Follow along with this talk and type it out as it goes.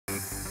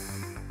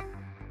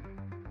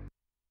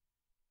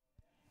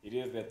It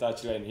is the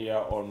touchline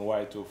here on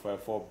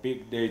Y254.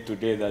 Big day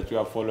today that we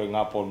are following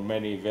up on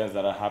many events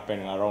that are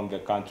happening around the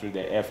country.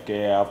 The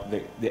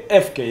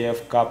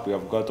FKF Cup. We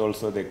have got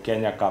also the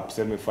Kenya Cup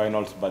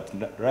semi-finals. But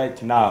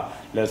right now,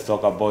 let's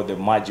talk about the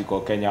magical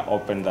Kenya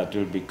Open that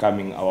will be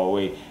coming our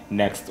way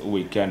next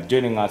weekend.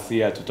 Joining us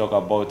here to talk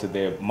about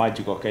the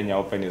magical Kenya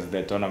Open is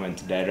the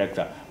tournament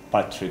director,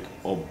 Patrick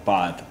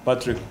Obath.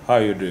 Patrick, how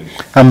are you doing?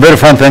 I'm very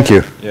fine, thank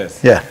you.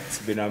 Yes. Yeah.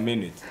 It's been a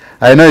minute.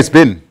 I know it's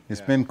been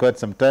quite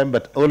some time,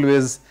 but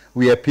always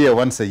we appear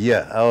once a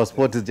year. Our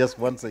sport is just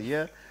once a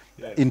year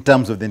in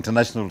terms of the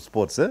international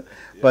sports.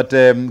 But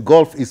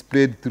golf is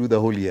played through the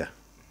whole year.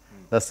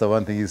 That's the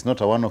one thing. It's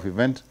not a one-off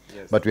event,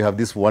 but we have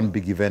this one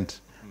big event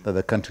that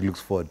the country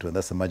looks forward to, and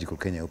that's the magical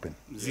Kenya Open.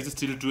 Is it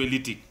still too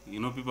elitic? You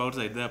know, people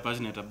outside there are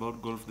passionate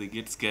about golf, they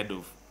get scared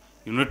of,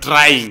 you know,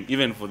 trying,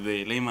 even for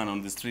the layman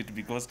on the street,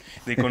 because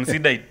they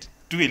consider it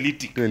too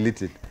elitic. Too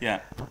elite.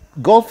 Yeah.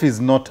 Golf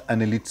is not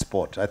an elite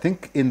sport. I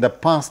think in the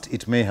past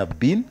it may have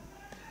been,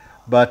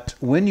 but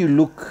when you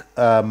look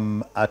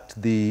at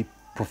the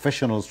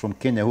professionals from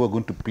Kenya who are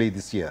going to play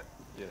this year,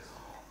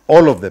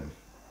 all of them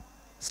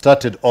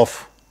started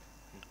off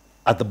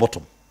at the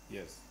bottom.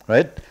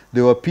 Right?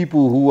 There were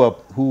people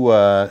who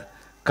were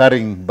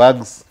carrying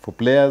bags for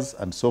players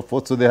and so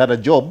forth, so they had a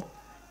job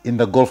in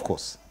the golf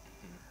course.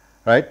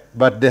 Right?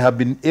 But they have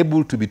been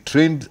able to be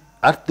trained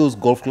at those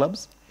golf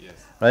clubs,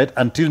 right?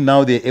 Until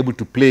now, they're able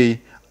to play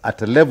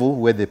at a level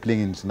where they're playing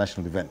in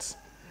international events,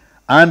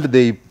 and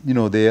they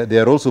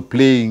are also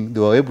playing. They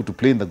were able to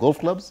play in the golf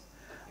clubs,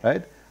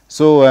 right?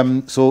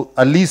 So so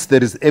at least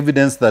there is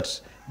evidence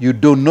that you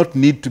do not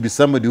need to be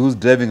somebody who's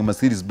driving a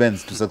Mercedes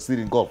Benz to succeed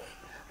in golf,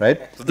 right?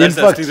 So that's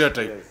a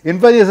stereotype. In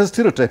fact, it's a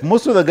stereotype.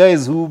 Most of the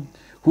guys who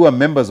are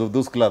members of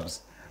those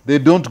clubs, they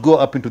don't go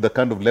up into the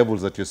kind of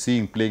levels that you're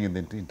seeing playing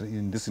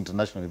in this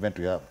international event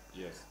we have,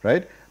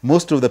 right?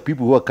 Most of the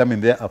people who are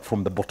coming there are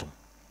from the bottom.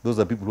 Those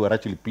are people who are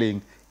actually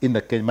playing in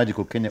the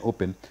magical Kenya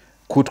Open,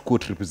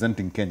 quote,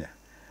 representing Kenya.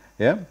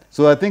 Yeah.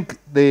 So I think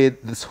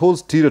this whole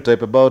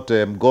stereotype about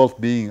golf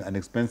being an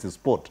expensive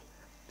sport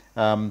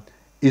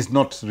is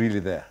not really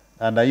there.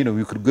 And,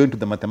 we could go into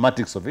the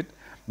mathematics of it,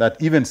 that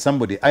even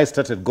I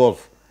started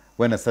golf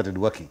when I started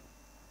working.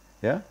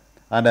 Yeah.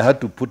 And I had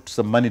to put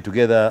some money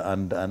together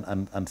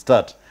and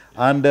start.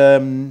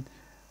 And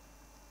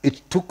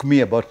it took me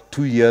about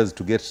 2 years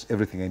to get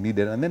everything I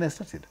needed, and then I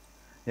started.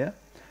 Yeah.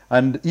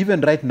 And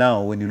even right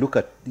now, when you look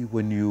at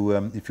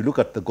if you look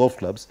at the golf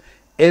clubs,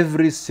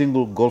 every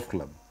single golf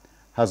club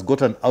has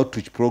got an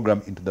outreach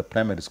program into the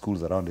primary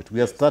schools around it.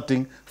 We are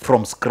starting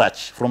from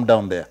scratch, from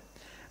down there,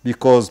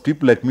 because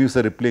people like me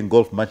started playing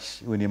golf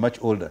when you're much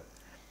older.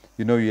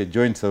 You know, your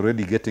joints are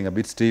already getting a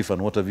bit stiff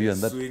and what have you,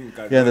 and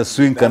the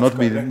swing cannot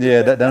be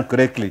done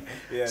correctly.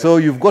 So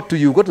you've got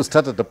to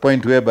start at a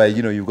point whereby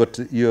you've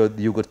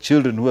got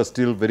children who are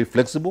still very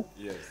flexible.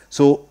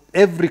 So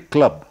every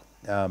club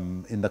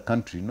in the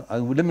country,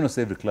 let me not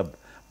say every club,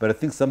 but I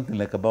think something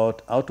like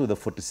out of the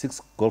 46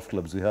 golf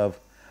clubs we have,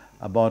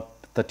 about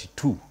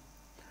 32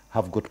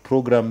 have got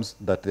programs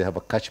that they have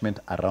a catchment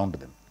around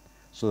them.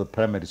 So the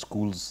primary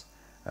schools,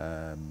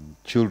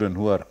 children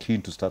who are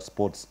keen to start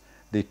sports,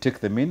 they take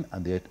them in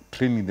and they are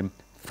training them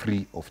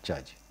free of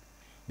charge,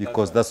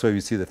 because that's where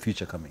we see the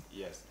future coming.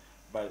 Yes,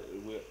 but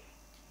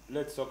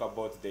let's talk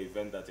about the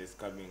event that is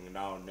coming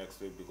now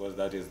next week, because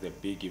that is the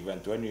big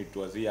event. When it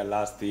was here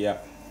last year,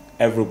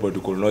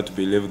 everybody could not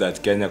believe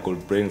that Kenya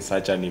could bring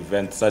such an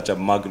event, such a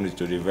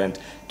magnitude event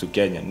to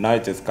Kenya. Now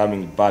it is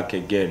coming back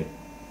again.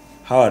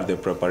 How are the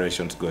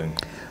preparations going?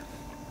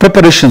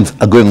 Preparations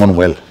are going on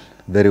well,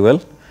 very well.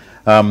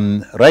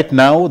 Right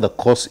now, the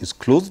course is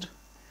closed,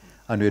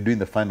 and we're doing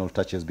the final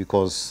touches,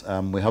 because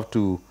we have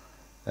to,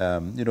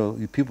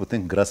 people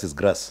think grass is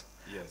grass.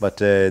 But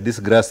this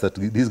grass that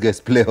these guys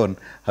play on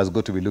has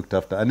got to be looked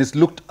after. And it's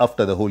looked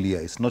after the whole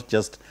year. It's not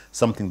just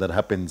something that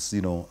happens,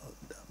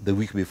 the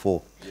week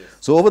before.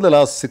 So over the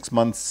last 6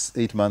 months,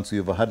 8 months,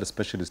 we've had a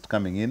specialist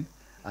coming in,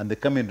 and they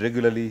come in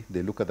regularly.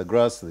 They look at the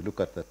grass, they look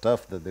at the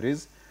turf that there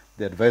is,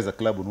 they advise the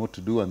club on what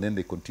to do, and then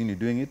they continue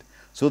doing it,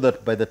 so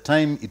that by the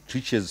time it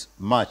reaches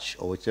March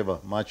or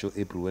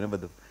April, whenever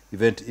the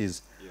event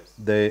is,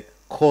 the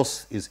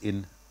course is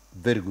in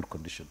very good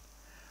condition.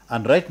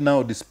 And right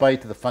now,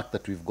 despite the fact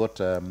that we've got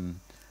a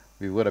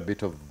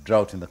bit of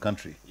drought in the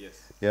country,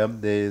 there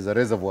is a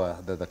reservoir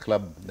that the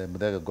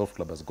Muthaiga Golf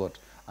Club has got,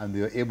 and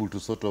we are able to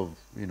sort of,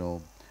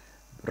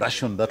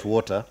 ration that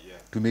water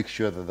to make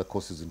sure that the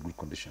course is in good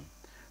condition.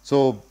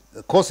 So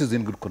the course is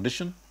in good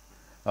condition.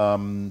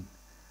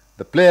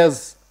 The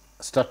players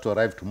start to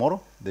arrive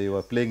tomorrow. They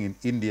were playing in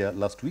India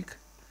last week.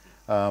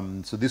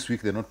 So this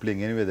week they're not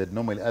playing anywhere. That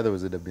normally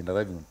otherwise they'd have been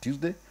arriving on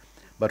Tuesday.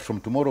 But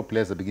from tomorrow,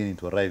 players are beginning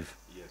to arrive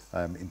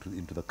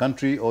into the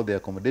country. All the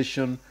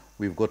accommodation,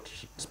 we've got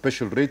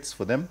special rates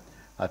for them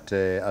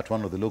at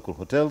one of the local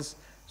hotels.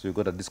 So we've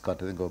got a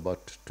discount, I think, of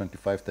about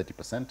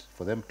 25–30%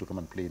 for them to come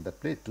and play in that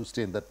place, to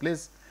stay in that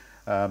place.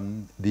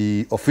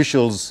 The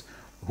officials,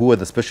 who are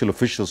the special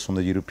officials from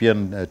the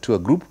European tour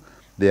group,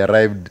 they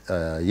arrived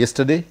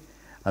yesterday,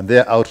 and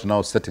they're out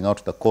now setting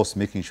out the course,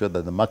 making sure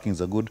that the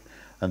markings are good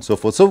and so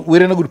forth. So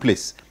we're in a good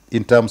place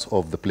in terms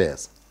of the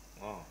players.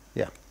 Wow.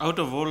 Yeah. Out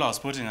of all our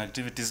sporting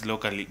activities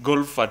locally,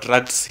 golf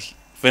attracts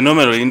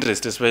phenomenal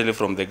interest, especially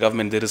from the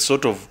government. There is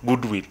sort of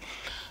goodwill.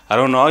 I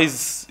don't know, how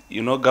is,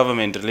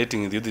 government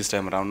relating with you this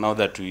time around, now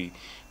that we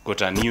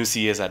got a new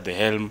CS at the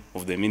helm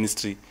of the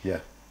ministry? Yeah.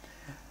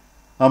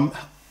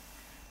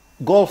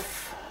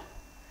 Golf,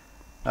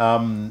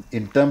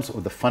 in terms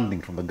of the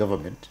funding from the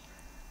government,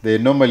 they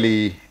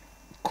normally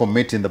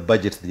commit in the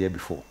budget the year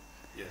before.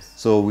 Yes.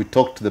 So we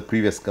talked to the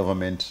previous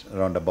government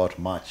around about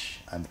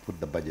March and put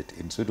the budget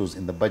in. So it was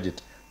in the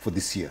budget for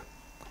this year.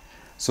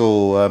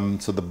 So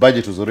so the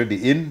budget was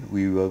already in.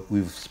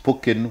 We've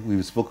spoken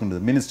to the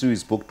ministry. We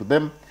spoke to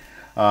them.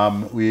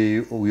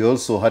 We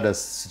also had a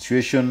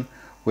situation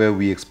where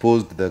we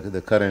exposed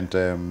the current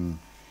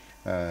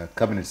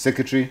cabinet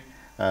secretary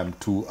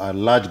to a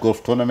large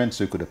golf tournament,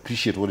 so you could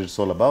appreciate what it's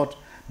all about.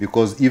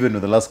 Because even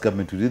with the last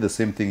government, we did the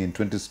same thing in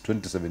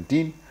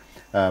 2017.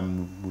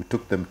 We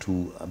took them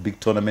to a big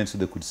tournament so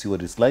they could see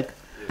what it's like.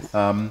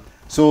 Yes.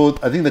 So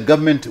I think the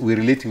government, we're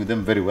relating with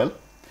them very well.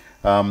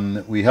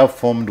 We have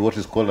formed what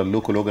is called a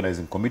local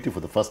organizing committee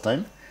for the first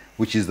time,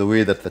 which is the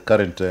way that the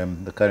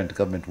current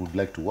government would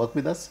like to work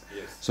with us.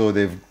 Yes. So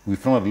we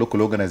formed a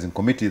local organizing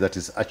committee that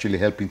is actually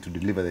helping to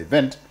deliver the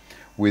event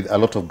with a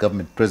lot of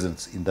government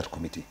presence in that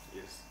committee.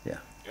 Yes. Yeah.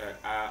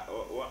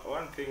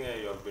 One thing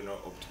you have been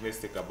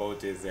optimistic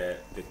about is the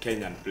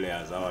Kenyan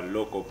players, our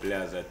local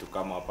players, to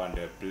come up and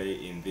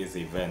play in this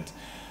event.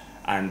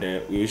 And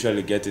we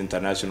usually get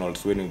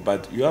internationals winning,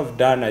 but you have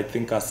done, I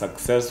think, a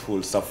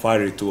successful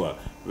safari tour,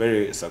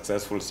 very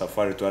successful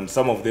safari tour, and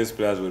some of these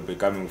players will be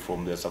coming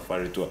from the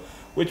safari tour.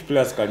 Which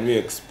players can we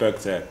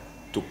expect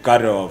to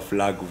carry our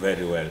flag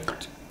very well?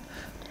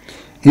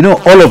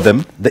 All of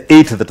them, the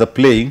 8 that are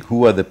playing,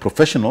 who are the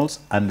professionals,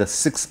 and the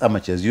 6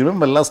 amateurs. You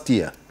remember last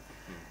year,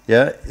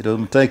 yeah, it was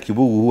Mutai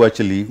Kibugu who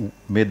actually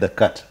made the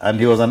cut, and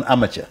he was an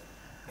amateur,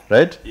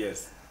 right?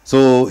 Yes.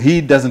 So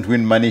he doesn't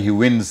win money, he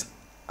wins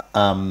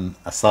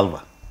a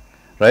salver,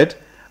 right?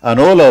 And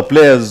all our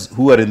players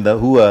who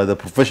are the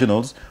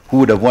professionals who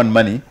would have won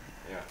money,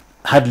 yeah,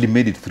 hardly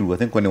made it through. I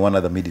think only one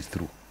other made it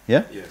through.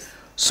 Yeah. Yes.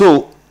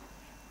 So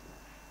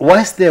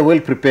whilst they are well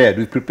prepared,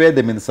 we prepared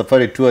them in the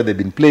safari tour. They've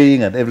been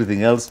playing and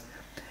everything else.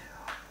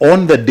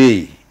 On the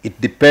day, it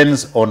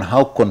depends on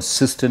how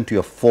consistent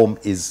your form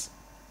is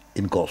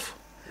in golf.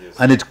 Yes.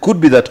 And it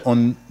could be that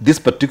on this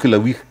particular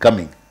week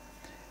coming,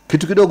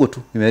 kitu kidogo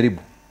tu imeharibu.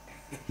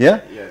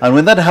 Yeah? Yes. And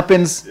when that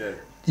happens, Yes,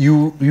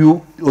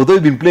 you although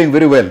you've been playing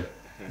very well,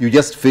 you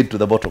just fade to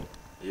the bottom.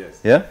 yes,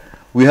 Yeah,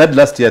 we had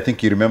last year, I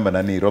think you remember,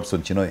 Nani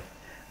Robson Chinoy,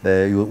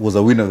 he was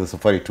a winner of the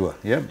safari tour.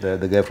 Yeah,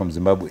 the guy from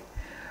Zimbabwe,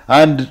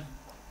 and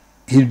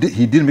he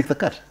didn't make the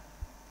cut.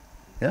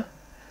 Yeah,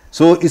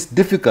 so it's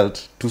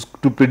difficult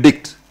to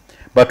predict,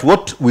 but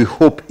what we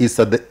hope is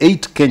that the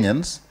 8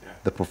 Kenyans, yeah,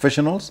 the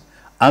professionals,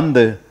 and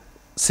the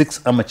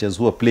 6 amateurs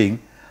who are playing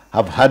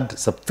have had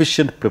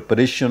sufficient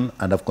preparation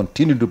and have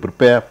continued to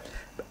prepare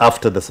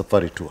after the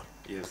safari tour.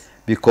 yes,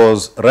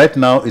 Because right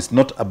now it's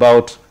not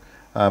about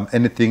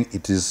anything,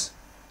 it is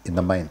in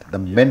the mind, the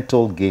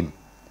mental game.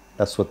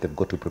 That's what they've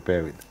got to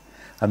prepare with.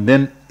 And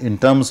then in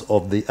terms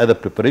of the other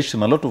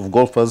preparation, a lot of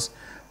golfers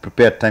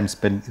prepare time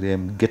spent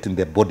getting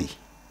their body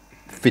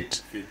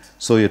fit.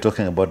 So you're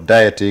talking about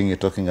dieting, you're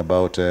talking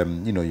about,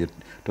 you're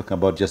talking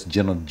about just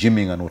general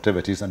gymming and whatever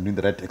it is, and doing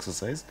the right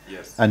exercise,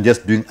 yes, and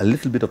just doing a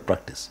little bit of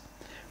practice.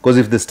 Because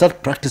if they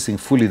start practicing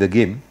fully the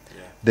game,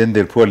 yeah, then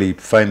they'll probably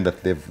find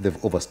that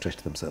they've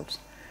overstretched themselves.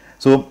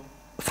 So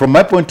from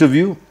my point of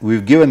view,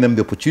 we've given them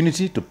the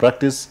opportunity to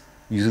practice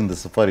using the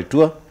safari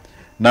tour.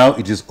 Now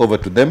it is over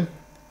to them.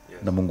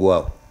 yes. Na Mungu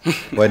wao.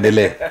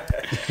 Waendelee.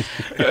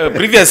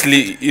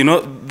 Previously,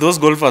 those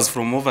golfers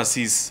from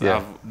overseas Yeah.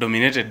 have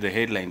dominated the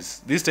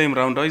headlines. This time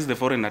round, how is the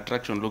foreign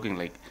attraction looking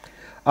like?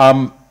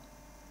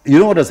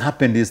 What has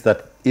happened is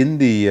that in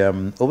the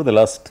over the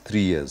last 3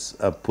 years,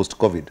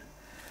 post-COVID,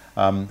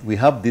 we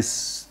have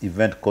this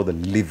event called the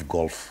Live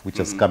Golf, which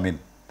has come in.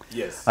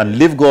 Yes. And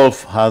Live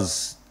Golf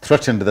has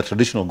threatened the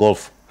traditional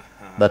golf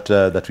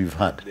that we've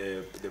had.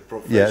 The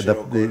professional Yeah,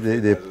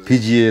 the golf,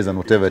 PGAs and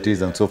whatever it is,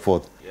 yeah, and so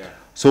forth. yeah,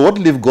 So what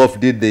Live Golf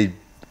did,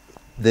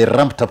 they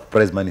ramped up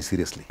prize money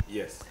seriously.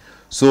 yes,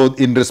 So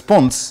in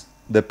response,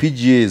 the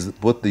PGAs,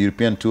 both the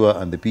European Tour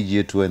and the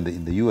PGA Tour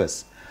in the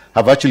US,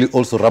 have actually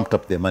also ramped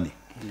up their money.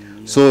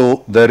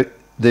 So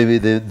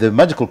the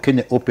Magical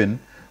Kenya Open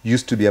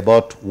used to be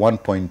about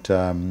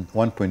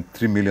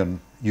 $1.3 million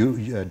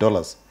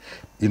dollars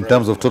in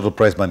terms of total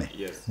prize money.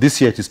 Yes. This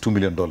year it is $2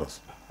 million.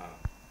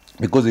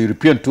 Because the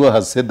European Tour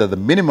has said that the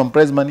minimum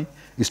prize money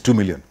is 2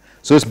 million.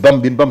 So it's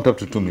been bumped up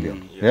to 2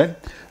 million. Yes. Yeah?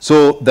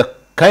 So the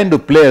kind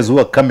of players who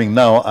are coming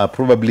now are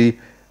probably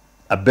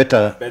a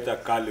better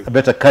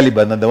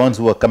caliber than the ones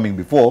who were coming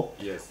before,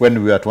 yes, when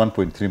we were at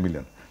 1.3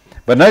 million.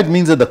 But now it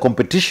means that the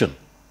competition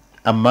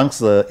amongst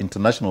the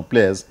international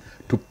players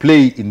to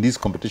play in these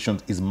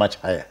competitions is much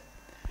higher.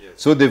 yes,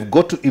 So they've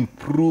got to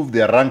improve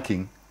their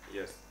ranking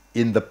yes,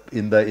 in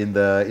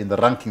the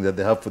ranking that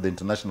they have for the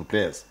international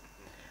players,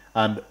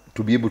 and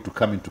to be able to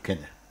come into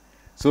Kenya.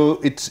 So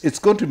it's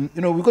going to,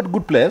 we've got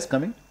good players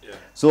coming. Yeah.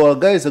 So our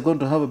guys are going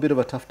to have a bit of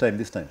a tough time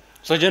this time.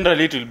 So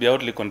generally it will be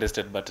hotly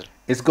contested battle.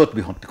 It's got to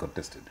be hotly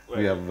contested. Well,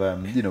 we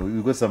have,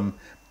 we've got some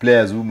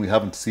players whom we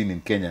haven't seen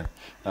in Kenya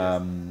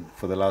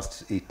for the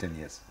last 8-10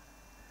 years.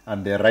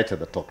 And they're right at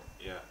the top.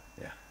 Yeah.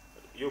 Yeah.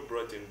 You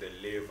brought in the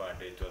Live,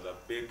 and it was a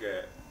big...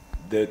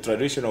 the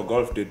traditional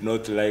golf did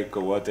not like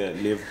what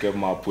Live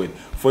came up with.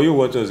 For you,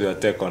 what was your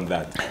take on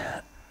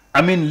that?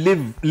 I mean,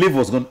 Live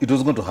was going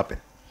to happen.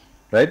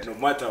 Right? No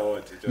matter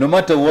what. No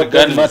matter what,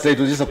 doesn't matter. It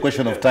was just a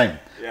question of time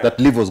that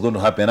Live was going to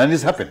happen, and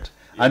it's happened.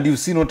 Yeah. And you've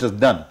seen what it's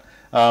done.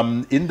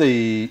 In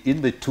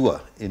the tour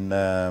in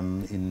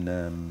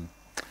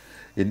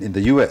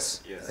the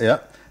US, yeah,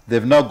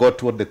 they've now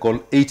got what they call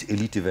 8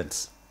 elite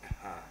events,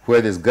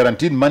 where there's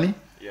guaranteed money,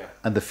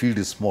 and the field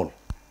is small,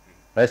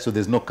 right? So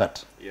there's no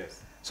cut.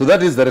 Yes. So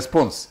that is the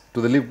response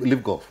to the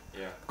Live Golf.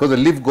 Yeah. Because the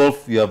Live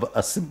Golf, you have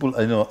a simple,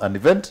 an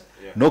event,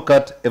 no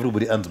cut,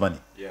 everybody earns money.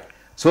 Yeah.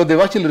 So they've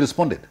actually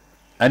responded.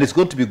 And it's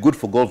going to be good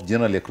for golf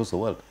generally across the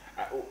world.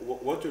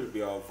 What will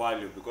be our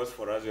value? Because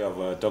for us, we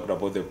have talked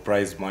about the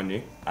prize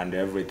money and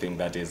everything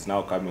that is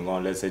now coming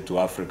on, let's say, to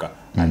Africa,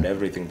 and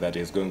everything that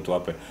is going to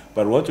happen.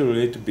 But what will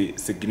it be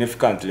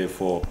significantly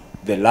for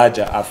the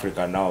larger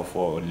Africa now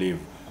for Live?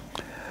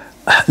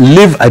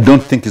 Live, I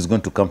don't think is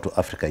going to come to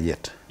Africa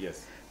yet.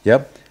 Yes.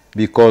 Yeah,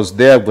 because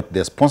they have got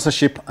their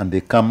sponsorship and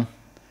they come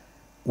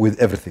with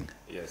everything.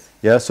 Yes.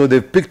 Yeah, so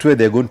they've picked where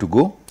they're going to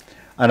go.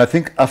 And I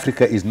think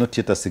Africa is not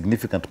yet a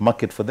significant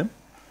market for them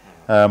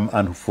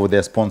and for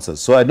their sponsors.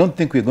 So I don't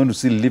think we're going to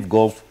see Live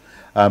Golf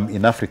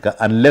in Africa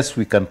unless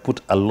we can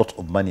put a lot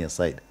of money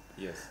aside.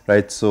 Yes.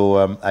 Right?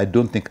 So I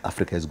don't think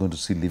Africa is going to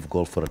see Live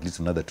Golf for at least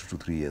another 2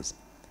 to 3 years.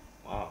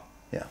 Wow.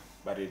 Yeah.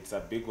 But it's a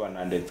big one,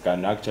 and it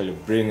can actually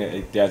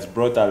it has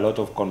brought a lot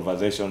of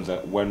conversations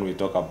when we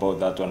talk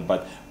about that one.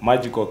 But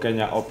Magical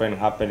Kenya Open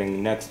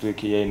happening next week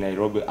here in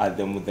Nairobi at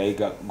the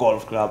Muthaiga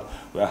Golf Club.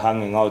 We're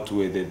hanging out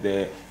with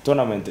the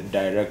tournament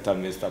director,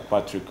 Mr.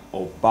 Patrick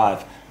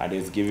Obath, and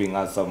he's giving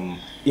us some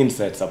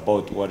insights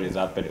about what is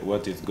happening,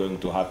 what is going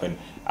to happen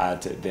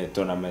at the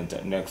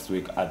tournament next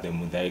week at the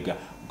Muthaiga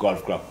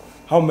Golf Club.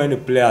 How many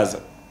players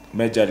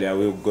majorly are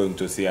we going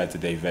to see at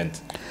the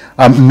event?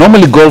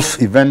 Normally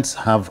golf events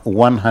have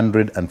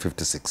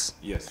 156.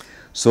 Yes.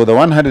 So the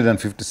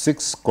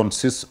 156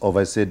 consists of,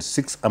 I said,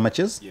 6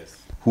 amateurs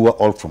who are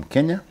all from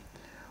Kenya.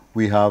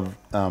 We have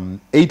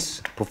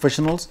 8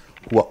 professionals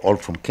who are all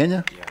from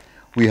Kenya. Yeah.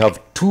 We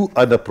have 2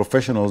 other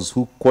professionals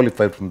who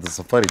qualified from the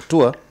Safari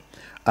Tour,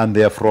 and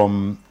they are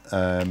from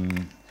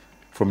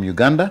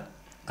Uganda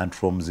and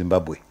from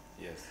Zimbabwe.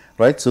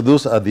 Right, so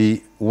those are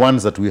the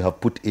ones that we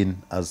have put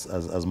in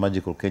as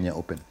Magical Kenya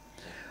Open.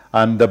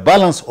 And the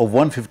balance of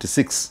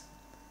 156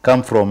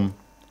 come from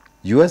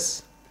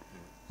US,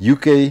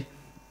 UK, a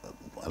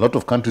lot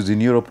of countries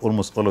in Europe,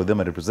 almost all of them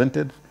are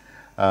represented.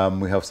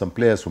 We have some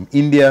players from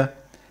India,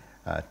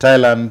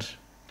 Thailand,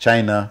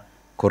 China,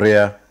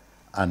 Korea,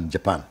 and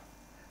Japan.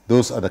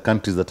 Those are the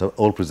countries that are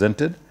all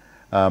presented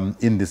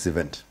in this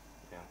event.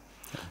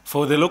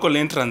 For the local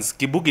entrants,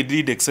 Kibuki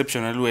did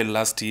exceptionally well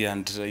last year,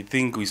 and I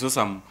think we saw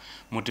some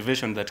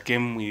motivation that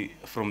came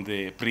from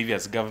the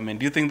previous government.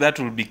 Do you think that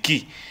will be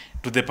key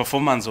to the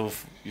performance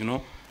of,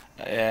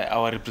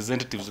 our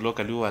representatives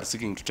locally who are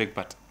seeking to take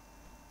part?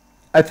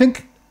 I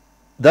think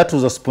that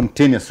was a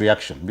spontaneous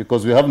reaction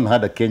because we haven't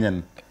had a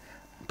Kenyan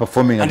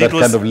performing at that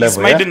kind of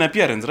level. His maiden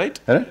appearance, right?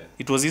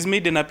 It was his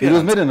maiden appearance.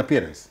 It was maiden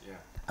appearance. Yeah.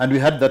 And we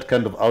had that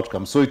kind of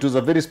outcome. So it was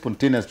a very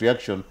spontaneous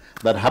reaction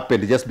that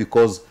happened just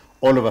because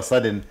all of a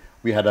sudden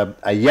we had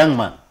a young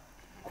man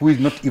who is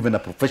not even a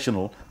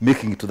professional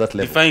making it to that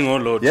level. Defying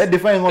all odds. Yeah,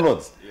 defying all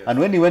odds. Yes. And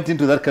when he went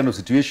into that kind of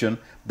situation,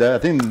 I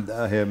think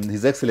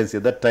His Excellency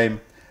at that time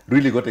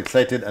really got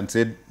excited and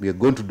said, we are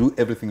going to do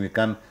everything we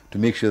can to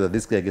make sure that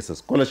this guy gets a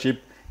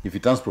scholarship. If he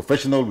turns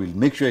professional, we'll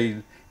make sure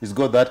he's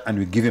got that, and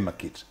we give him a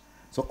kit.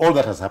 So all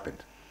that has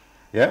happened.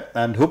 Yeah,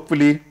 and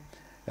hopefully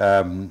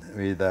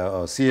with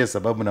our CS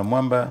Ababu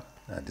Namwamba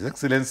and His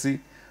Excellency,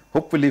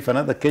 hopefully if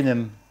another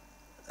Kenyan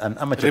an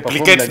amateur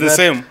replicates like the that,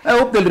 same. I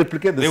hope they'll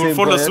replicate the same. They will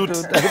follow suit.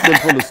 I hope they'll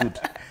follow suit.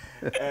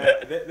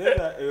 There's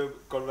a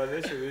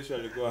conversation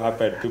usually go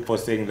happen. People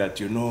saying that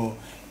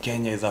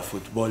Kenya is a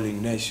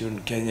footballing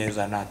nation, Kenya is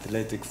an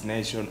athletics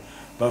nation,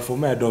 but for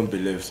me, I don't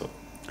believe so.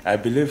 I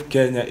believe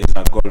Kenya is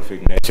a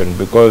golfing nation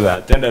because I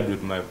attended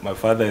with my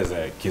father is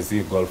a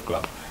Kisii Golf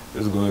Club.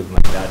 Just go with my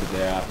dad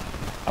there.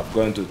 I've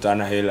gone to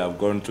Tana Hill, I've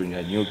gone to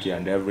Nyanyuki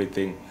and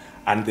everything,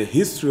 and the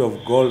history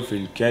of golf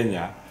in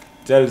Kenya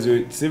tells you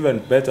it's even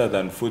better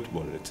than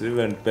football. It's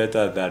even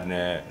better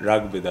than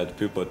rugby that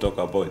people talk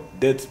about. It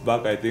dates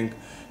back, I think,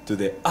 to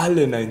the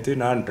early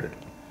 1900s.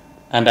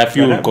 And a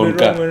few will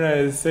concur. When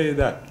I say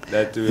that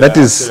we are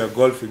actually a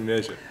golfing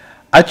nation.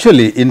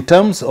 Actually, in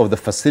terms of the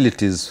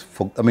facilities,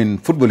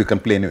 football you can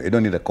play anyway. You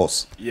don't need a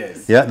course.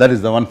 Yes. Yeah, that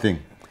is the one thing.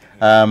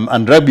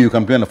 And rugby you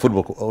can play on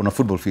a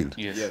football field.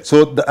 Yes. Yes.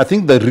 So I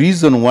think the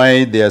reason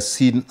why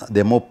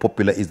they're more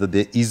popular is that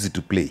they're easy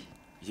to play.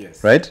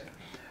 Yes. Right?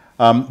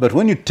 But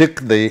when you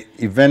take the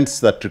events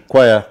that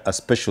require a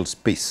special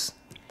space,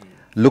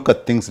 look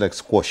at things like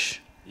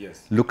squash,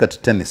 Yes. look at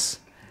tennis,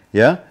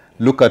 yeah,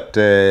 look at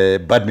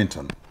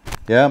badminton,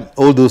 yeah,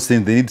 all those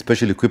things, they need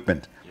special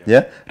equipment,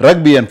 yeah.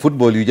 Rugby and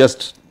football, you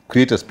just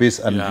create a space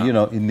and, Yeah. you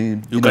know,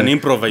 You can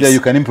improvise. Yeah, you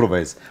can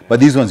improvise. But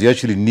these ones, you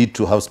actually need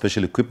to have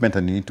special equipment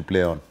and you need to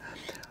play on.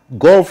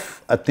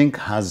 Golf, I think,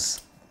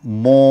 has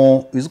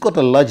more, it's got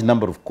a large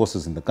number of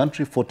courses in the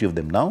country, 40 of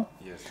them now.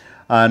 Yes.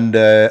 And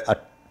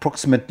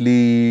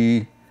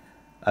approximately,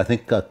 I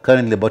think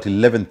currently about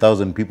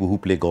 11,000 people who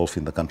play golf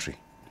in the country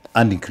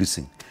and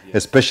increasing,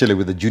 especially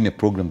with the junior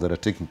programs that are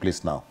taking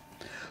place now.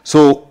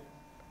 So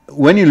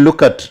when you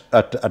look at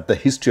the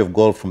history of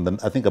golf from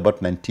I think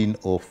about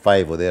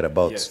 1905 or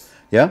thereabouts, Yes.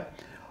 yeah,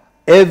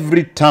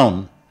 every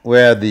town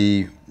where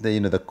the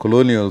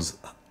colonials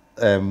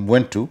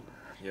went to,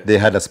 they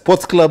had a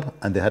sports club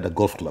and they had a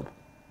golf club.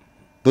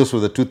 Those were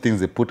the two things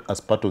they put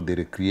as part of their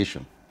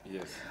recreation.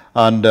 Yes.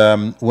 And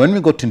when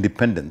we got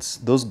independence,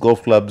 those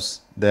golf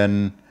clubs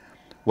then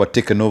were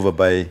taken over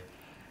by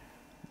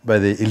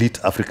the elite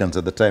Africans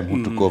at the time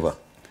who took over.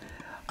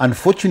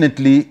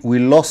 Unfortunately, we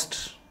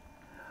lost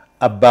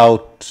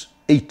about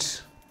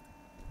 8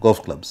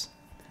 golf clubs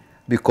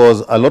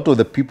because a lot of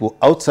the people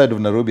outside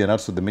of Nairobi and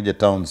outside the major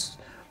towns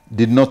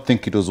did not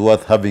think it was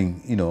worth having,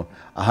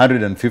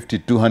 150,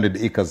 200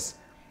 acres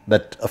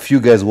that a few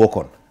guys walk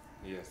on.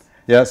 Yes.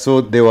 Yeah, so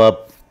they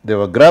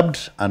were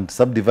grabbed and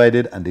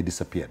subdivided and they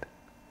disappeared.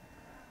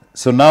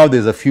 So now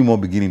there's a few more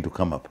beginning to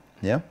come up.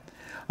 Yeah,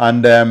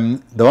 and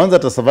the ones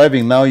that are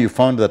surviving now, you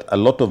found that a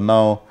lot of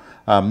now,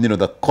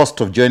 the cost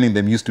of joining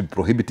them used to be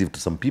prohibitive to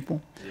some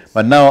people,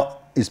 but now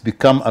it's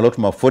become a lot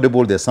more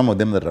affordable. There's some of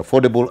them that are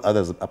affordable,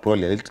 others are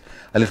probably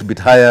a little bit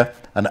higher,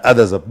 and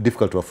others are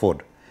difficult to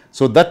afford.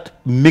 So that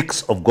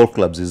mix of golf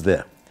clubs is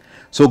there.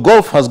 So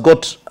golf has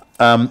got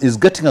is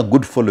getting a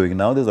good following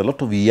now. There's a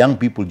lot of young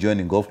people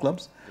joining golf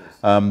clubs.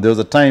 There was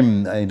a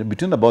time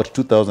between about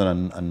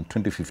 2000 and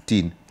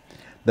 2015,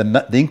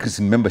 the increase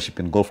in membership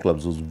in golf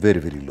clubs was very,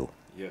 very low.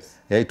 Yes.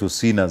 Yeah, it was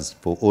seen as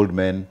for old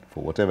men,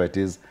 for whatever it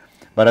is.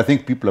 But I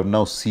think people have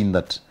now seen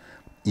that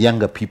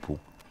younger people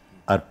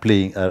are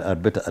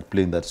better at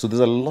playing that. So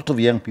there's a lot of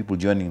young people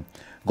joining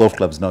golf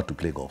clubs now to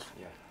play golf.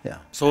 Yeah.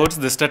 So what's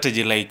the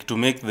strategy like to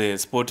make the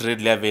sport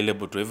readily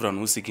available to everyone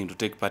who's seeking to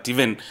take part,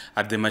 even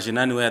at the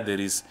Mashinani where there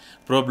is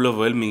probably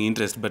overwhelming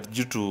interest, but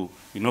due to,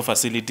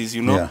 facilities,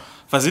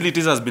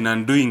 facilities has been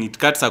undoing, it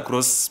cuts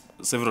across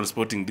several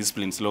sporting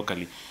disciplines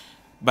locally.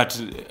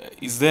 But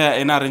is there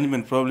an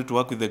arrangement probably to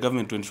work with the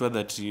government to ensure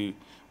that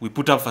we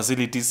put up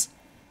facilities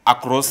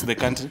across the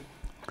country?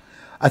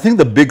 I think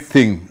the big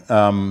thing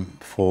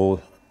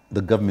for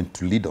the government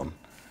to lead on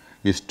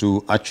is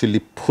to actually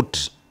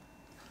put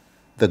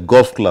the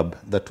golf club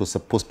that was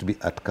supposed to be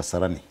at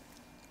Kasarani.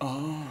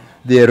 Oh.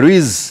 There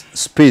is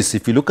space.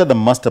 If you look at the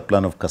master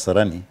plan of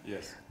Kasarani,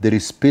 yes, there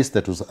is space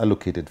that was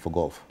allocated for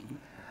golf.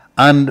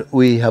 And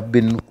we have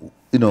been,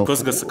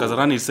 because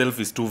Kasarani itself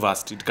is too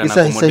vast. It can it's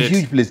accommodate. It's a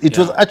huge place. It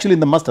was actually in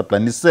the master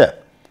plan. It's there.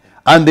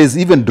 And there's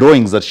even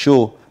drawings that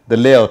show the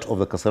layout of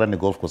the Kasarani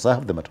golf course. I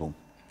have them at home.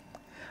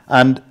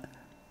 And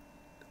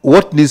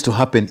what needs to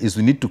happen is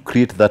we need to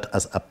create that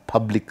as a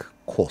public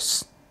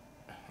course.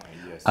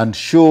 And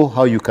show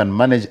how you can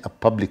manage a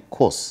public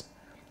course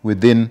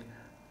within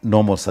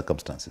normal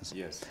circumstances.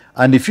 Yes.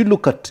 And if you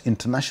look at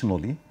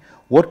internationally,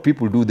 what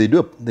people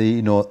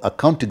do, a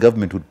county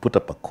government would put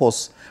up a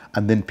course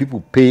and then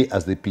people pay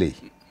as they play.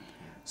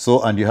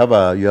 So, and you have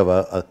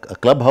a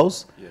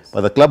clubhouse, yes,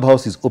 but the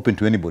clubhouse is open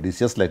to anybody. It's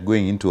just like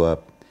going into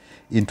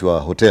a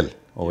hotel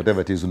or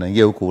whatever it is, and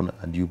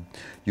you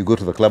go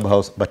to the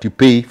clubhouse, but you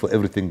pay for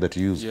everything that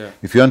you use. Yeah.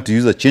 If you want to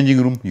use a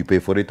changing room, you pay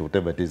for it,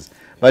 whatever it is.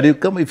 But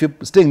if you're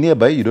staying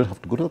nearby, you don't have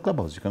to go to the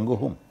clubhouse. You can go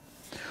home.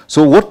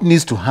 So what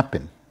needs to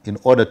happen in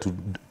order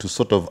to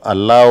sort of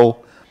allow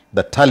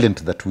the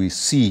talent that we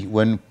see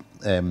when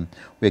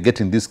we're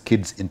getting these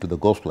kids into the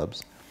golf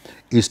clubs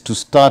is to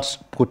start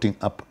putting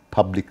up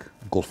public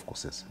golf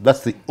courses.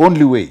 That's the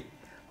only way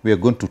we are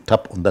going to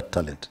tap on that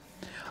talent.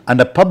 And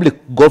a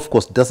public golf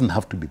course doesn't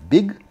have to be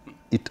big.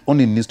 It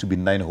only needs to be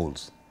 9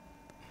 holes.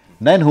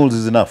 9 holes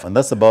is enough, and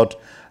that's about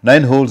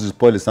 9 holes is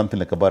probably something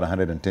like about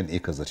 110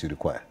 acres that you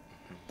require.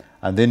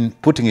 And then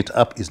putting it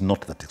up is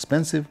not that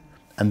expensive,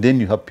 and then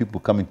you have people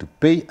coming to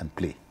pay and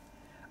play,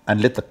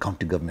 and let the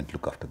county government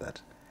look after that.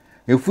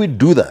 If we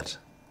do that,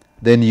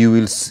 then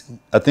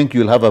I think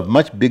you'll have a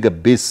much bigger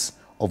base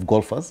of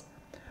golfers,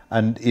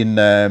 and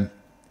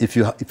if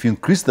you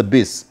increase the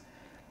base,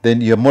 then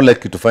you're more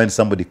likely to find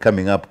somebody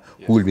coming up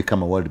who will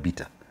become a world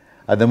beater.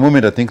 At the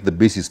moment, I think the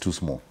base is too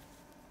small.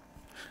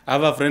 I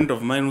have a friend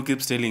of mine who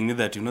keeps telling me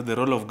that, the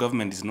role of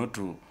government is not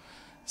to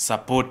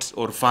support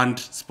or fund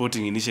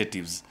sporting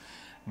initiatives,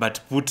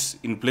 but put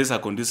in place a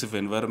conducive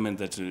environment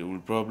that will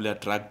probably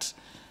attract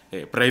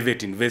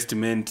private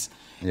investment.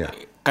 Yeah.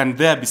 Can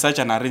there be such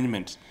an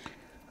arrangement?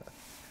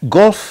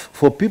 Golf,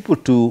 for people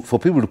to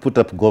put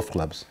up golf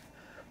clubs,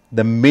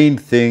 the main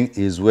thing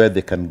is where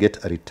they can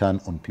get a return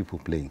on people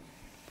playing.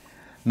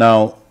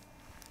 Now,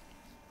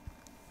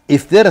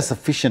 if there are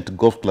sufficient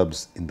golf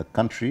clubs in the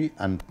country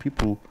and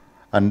people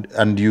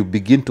and you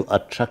begin to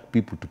attract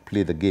people to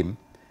play the game,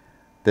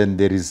 then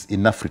there is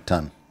enough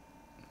return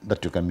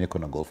that you can make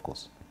on a golf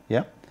course.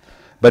 Yeah?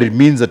 But it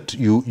means that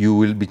you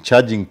will be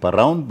charging per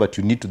round, but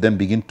you need to then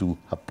begin to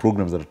have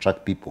programs that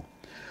attract people.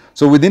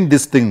 So within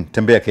this thing,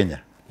 Tembea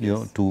Kenya, you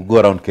know, to go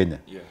around Kenya,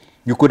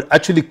 you could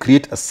actually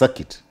create a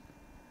circuit,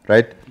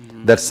 right,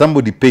 that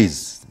somebody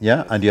pays,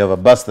 yeah, and you have a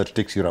bus that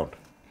takes you around.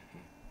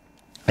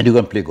 And you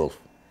can play golf.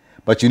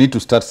 But you need to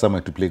start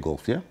somewhere to play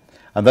golf, yeah?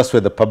 And that's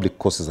where the public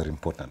courses are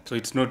important. So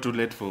it's not too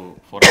late for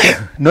us?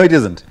 No, it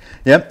isn't.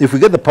 Yeah, if we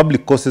get the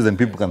public courses, then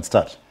people can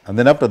start. And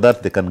then after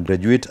that, they can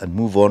graduate and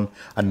move on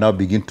and now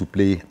begin to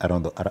play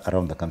around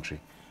the country.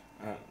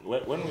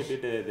 When we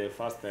did the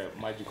first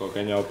Magical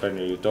Kenya Open,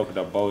 you talked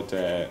about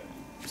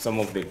some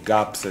of the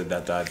gaps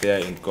that are there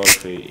in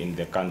golf in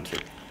the country.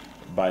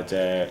 But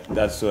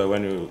that's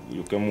when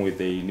you came with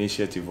the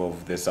initiative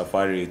of the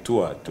Safari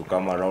Tour to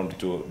come around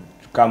to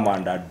come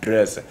and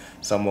address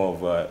some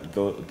of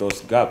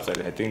those gaps.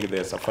 And I think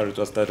the Safari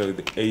Tour started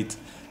with 8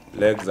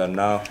 legs, and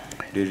now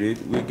we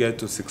get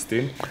to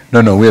 16?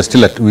 No, we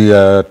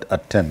are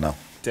at 10 now.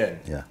 10.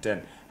 Yeah.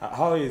 10.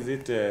 How is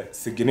it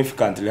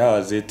significantly? How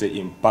has it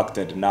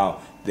impacted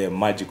now the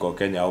Magical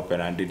Kenya Open,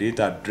 and did it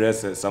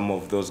address some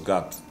of those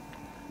gaps?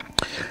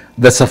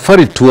 The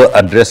Safari Tour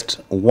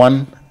addressed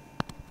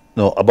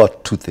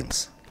about 2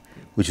 things,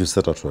 which we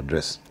set out to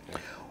address.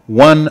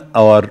 One,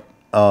 our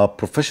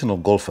professional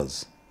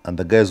golfers and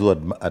the guys who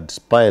had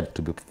aspired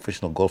to be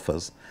professional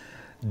golfers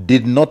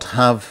did not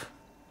have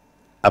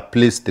a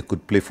place they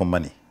could play for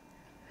money.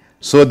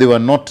 So they were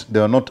not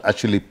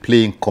actually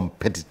playing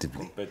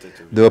competitively.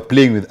 They were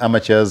playing with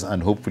amateurs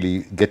and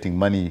hopefully getting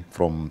money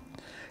from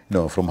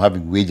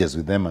having wages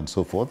with them and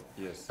so forth.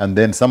 Yes. And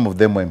then some of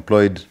them were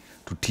employed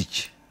to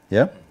teach.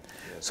 Yeah. Yes.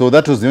 So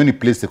that was the only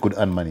place they could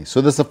earn money.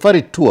 So the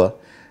Safari Tour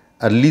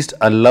at least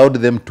allowed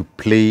them to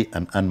play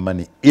and earn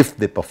money if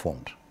they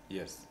performed.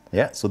 Yes.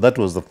 Yeah. So that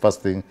was the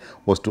first thing,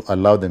 was to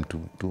allow them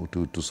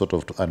to sort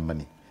of to earn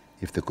money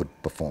if they could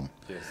perform.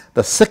 Yes.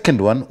 The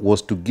second one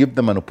was to give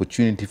them an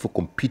opportunity for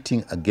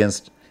competing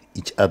against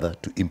each other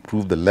to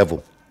improve the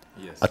level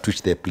at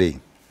which they're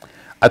playing.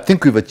 I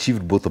think we've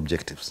achieved both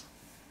objectives.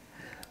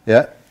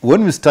 Yeah.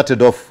 When we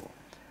started off,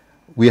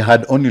 we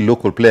had only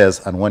local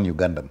players and one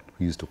Ugandan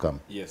who used to come.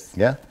 Yes.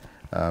 Yeah.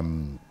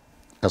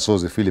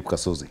 Philip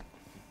Kasozi.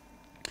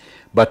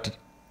 But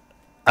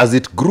as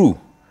it grew,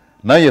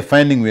 now you're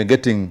finding we're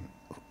getting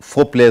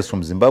 4 players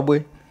from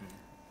Zimbabwe,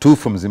 2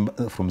 from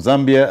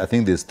Zambia. I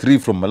think there's 3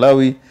 from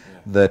Malawi.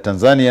 The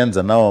Tanzanians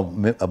are now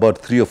about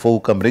 3 or 4 who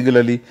come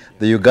regularly.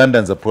 The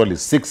Ugandans are probably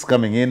 6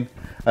 coming in.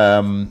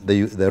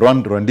 The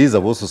Rwandese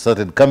have also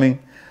started coming.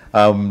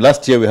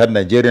 Last year we had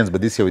Nigerians,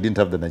 but this year we didn't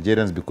have the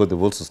Nigerians because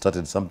they've also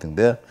started something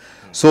there.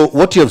 So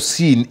what you have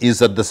seen is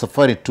that the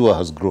Safari Tour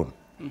has grown.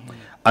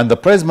 And the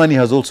prize money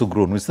has also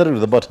grown. We started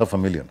with about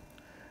 $500,000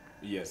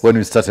 when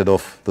we started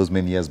off those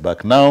many years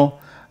back. Now,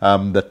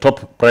 the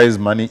top prize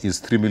money is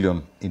 $3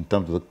 million in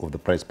terms of the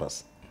prize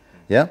pass.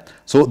 Yeah.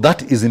 So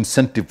that is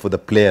incentive for the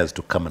players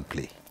to come and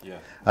play. Yeah.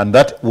 And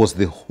that was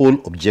the whole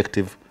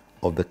objective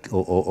of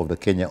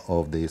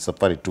the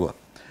Safari Tour.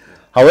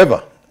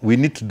 However, we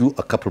need to do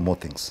a couple more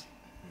things.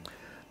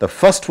 The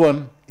first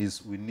one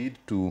is we need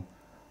to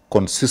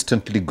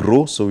consistently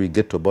grow, so we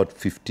get to about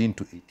 15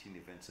 to 18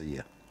 events a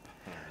year.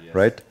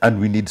 Right? And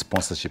we need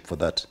sponsorship for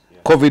that.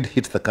 COVID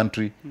hit the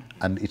country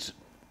and it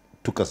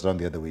took us down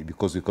the other way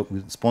because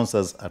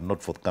sponsors are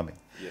not forthcoming.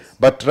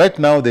 But right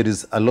now there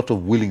is a lot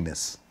of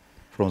willingness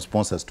from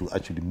sponsors to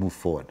actually move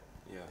forward.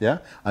 Yeah?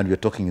 And we're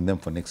talking in them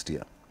for next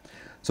year.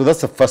 So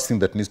that's the first thing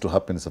that needs to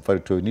happen in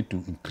Safari Tour. We need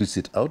to increase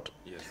it out.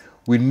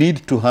 We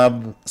need to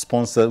have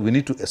sponsors. We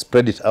need to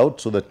spread it out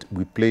so that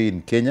we play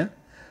in Kenya.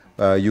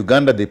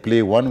 Uganda, they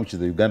play 1, which is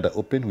the Uganda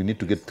Open. We need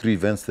to get 3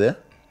 events there.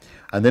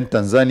 And then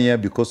Tanzania,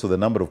 because of the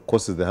number of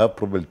courses they have,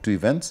 probably 2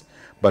 events.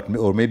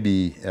 Or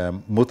maybe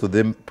most of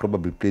them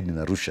probably played in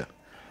Arusha,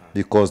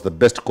 because the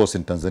best course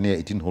in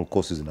Tanzania, 18-hole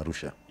course, is in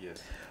Arusha.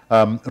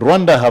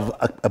 Rwanda have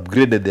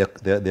upgraded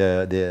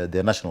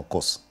their national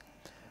course.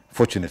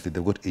 Fortunately,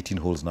 they've got 18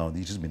 holes now. It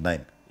used to be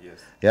 9.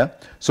 Yeah.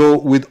 So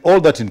with all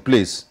that in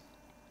place,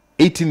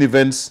 18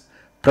 events,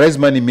 prize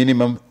money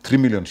minimum 3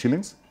 million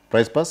shillings,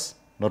 prize pass,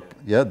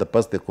 the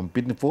pass they're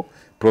competing for,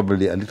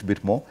 probably a little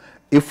bit more.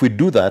 If we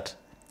do that,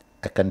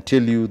 I can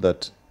tell you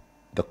that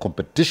the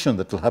competition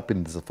that will happen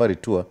in the Safari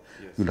Tour,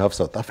 you'll have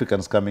South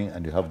Africans coming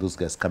and you have those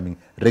guys coming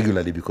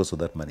regularly because of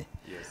that money.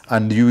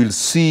 And you will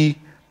see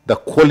the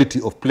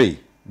quality of play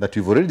that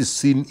you've already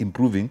seen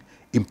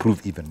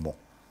improve even more.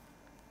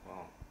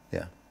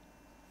 Yeah.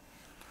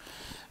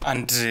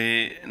 And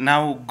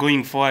now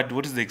going forward,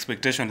 what is the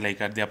expectation like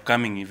at the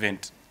upcoming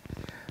event?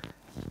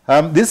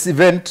 This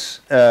event,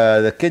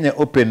 the Kenya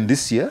Open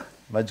this year,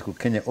 Magical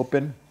Kenya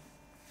Open,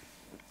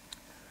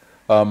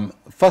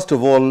 First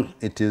of all,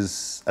 it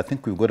is, I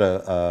think we've got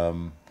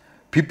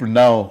people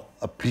now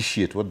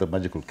appreciate what the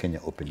Magical Kenya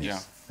Open is,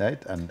 Yeah.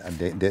 right? And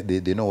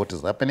they know what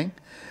is happening.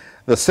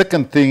 The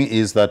second thing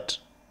is that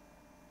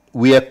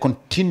we are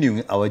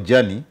continuing our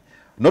journey,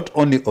 not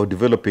only of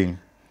developing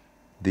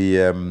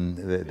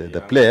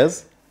the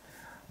players,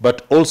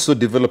 but also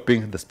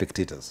developing the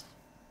spectators.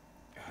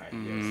 Yes.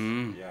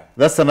 Yeah.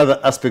 That's another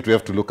aspect we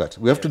have to look at.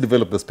 We have to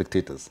develop the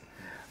spectators.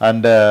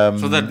 And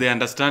So that they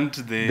understand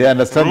the they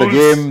understand rules. the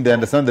game, they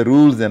understand the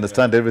rules, they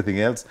understand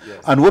everything else.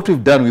 Yes. And what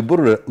we've done, we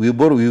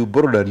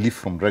borrowed a leaf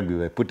from rugby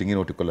by putting in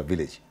what we call a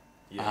village,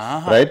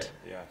 Yes. right?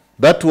 Yeah.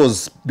 That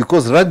was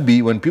because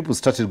rugby, when people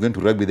started going to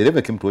rugby, they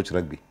never came to watch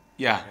rugby.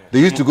 Yeah. They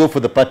used to go for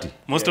the party.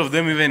 Most of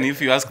them, even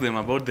if you ask them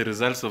about the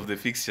results of the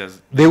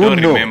fixtures, They don't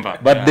wouldn't know, remember.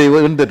 but they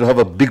wanted to have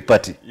a big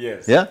party.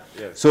 Yes. Yeah.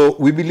 Yes. So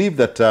we believe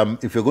that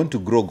if we're going to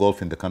grow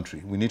golf in the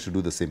country, we need to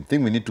do the same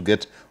thing. We need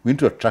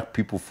to attract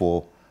people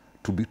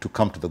to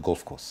come to the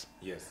golf course.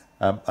 Yes.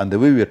 And the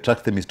way we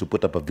attract them is to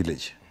put up a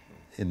village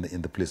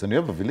in the place. And we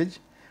have a village,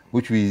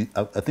 which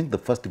I think the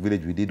first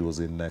village we did was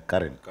in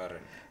Karen.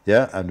 Karen.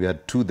 Yeah, and we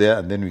had 2 there,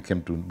 and then we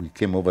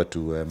came over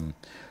to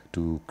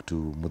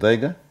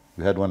Muthaiga.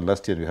 We had one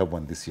last year. We have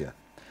one this year,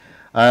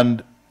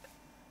 and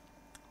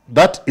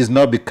that is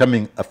now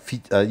becoming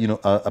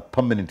a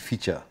permanent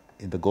feature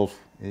in the golf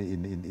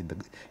in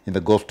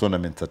the golf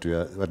tournaments that we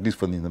are, at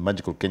least in the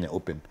Magical Kenya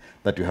Open,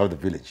 that we have the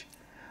village.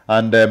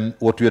 And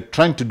what we are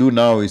trying to do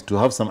now is to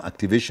have some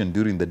activation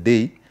during the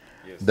day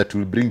that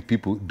will bring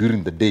people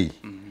during the day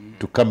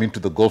to come into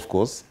the golf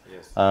course,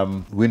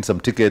 win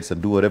some tickets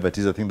and do whatever it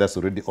is. I think that's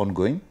already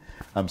ongoing.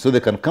 So they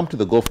can come to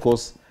the golf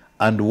course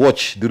and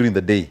watch during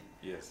the day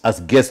as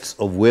guests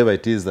of whoever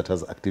it is that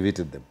has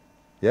activated them.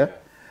 Yeah?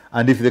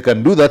 And if they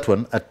can do that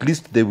one, at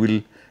least they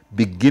will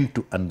begin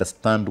to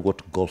understand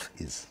what golf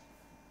is.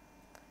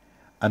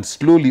 And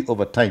slowly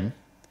over time,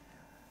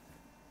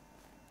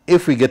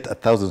 if we get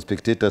 1,000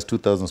 spectators,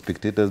 2,000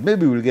 spectators,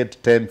 maybe we'll get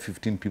 10,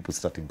 15 people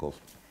starting golf.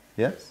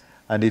 Yeah?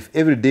 And if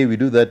every day we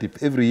do that,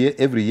 if every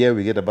year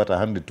we get about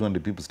 100,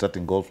 200 people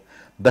starting golf,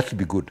 that will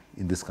be good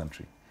in this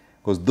country.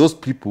 Because those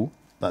people,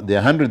 the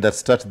 100 that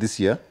start this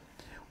year,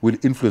 will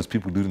influence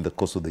people during the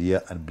course of the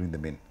year and bring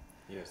them in.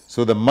 Yes.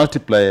 So the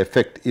multiplier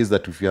effect is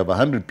that if you have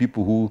 100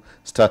 people who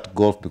start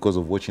golf because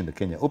of watching the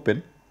Kenya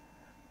Open,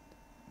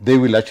 they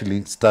will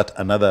actually start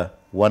another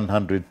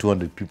 100,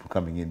 200 people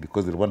coming in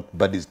because they want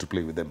buddies to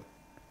play with them.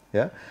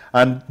 Yeah?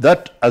 And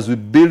that, as we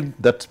build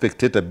that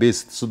spectator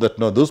base, so that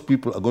now those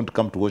people are going to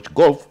come to watch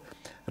golf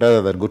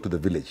rather than go to the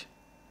village.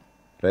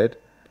 Right?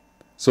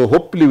 So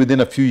hopefully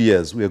within a few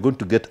years, we are going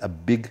to get a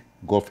big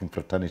golfing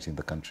fraternity in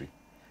the country.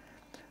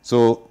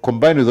 So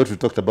combined with what we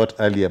talked about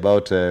earlier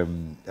about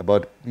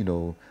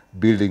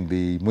building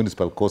the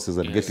municipal courses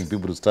and getting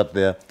people to start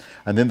there,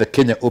 and then the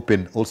Kenya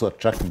Open also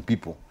attracting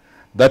people.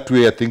 That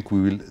way, I think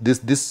we will this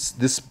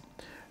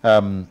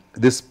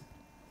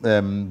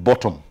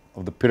bottom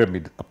of the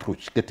pyramid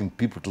approach, getting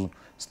people to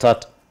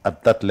start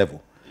at that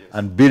level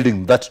and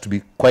building that to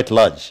be quite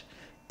large,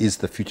 is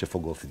the future for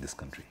golf in this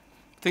country.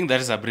 I think that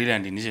is a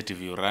brilliant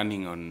initiative you're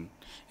running on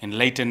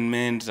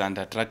enlightenment and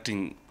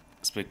attracting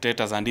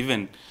spectators and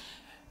even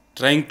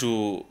trying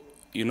to,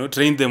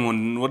 train them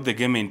on what the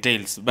game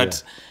entails.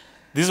 But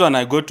this one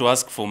I got to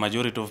ask for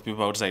majority of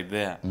people outside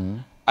there.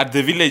 At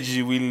the village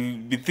will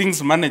be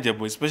things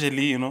manageable,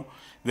 especially,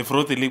 the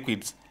frothy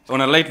liquids. On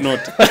a light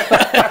note.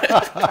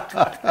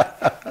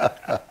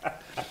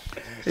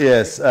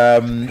 Yes,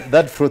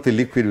 that frothy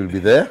liquid will be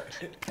there.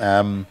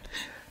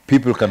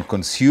 People can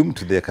consume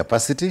to their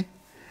capacity,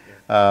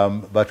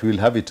 but we'll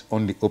have it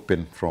only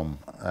open from,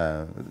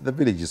 the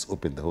village is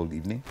open the whole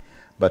evening,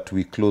 but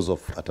we close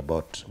off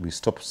we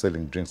stop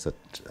selling drinks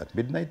at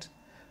midnight,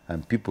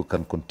 and people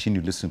can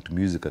continue listening to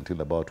music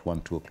until about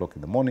 1, 2 o'clock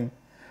in the morning,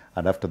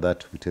 and after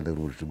that we tell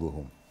everybody to go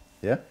home.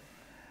 Yeah?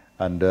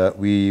 And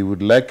we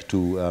would like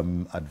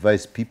to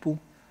advise people,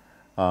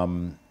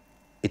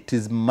 it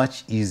is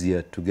much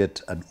easier to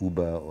get an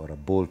Uber or a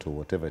Bolt or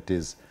whatever it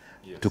is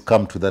to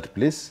come to that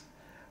place.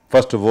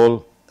 First of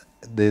all,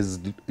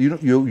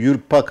 you'll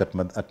park at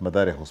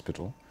Mathare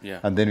Hospital,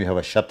 and then we have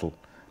a shuttle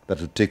that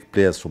will take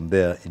players from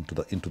there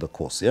into the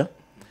course. Yeah,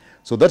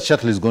 so that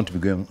shuttle is going to be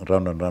going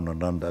round and round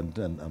and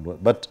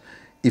round. But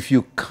if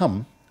you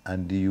come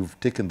and you've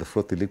taken the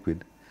frothy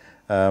liquid,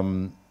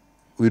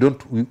 we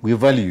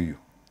value you.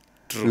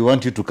 True. We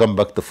want you to come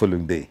back the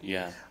following day.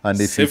 Yeah.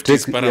 And if you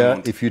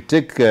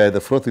take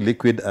the frothy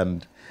liquid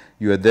and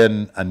you are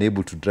then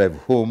unable to drive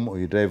home, or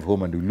you drive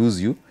home and we lose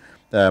you,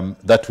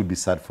 that would be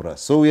sad for us.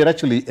 So we are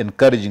actually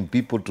encouraging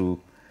people to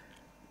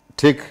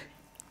take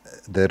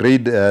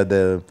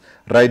the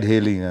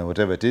ride-hailing,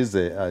 whatever it is,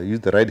 use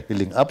the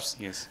ride-hailing apps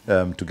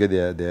to get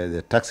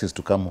their taxis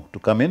to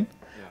come in,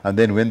 and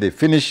then when they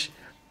finish,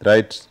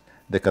 right,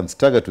 they can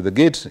stagger to the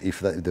gate if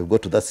they go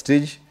to that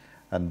stage,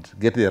 and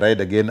get their ride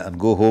again and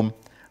go home,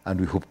 and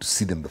we hope to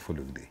see them the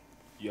following day.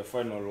 Your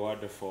final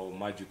word for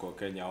Magical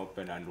Kenya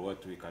Open and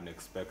what we can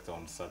expect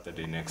on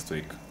Saturday next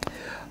week?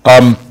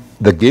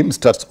 The game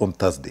starts on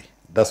Thursday.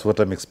 That's what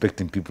I'm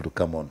expecting people to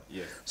come on.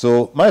 Yes.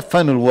 So my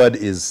final word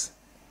is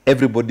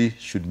everybody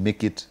should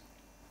make it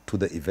to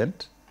the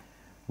event.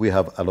 We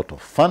have a lot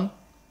of fun,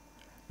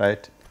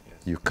 right? Yes.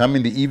 You come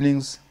in the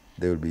evenings,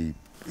 there will be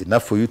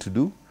enough for you to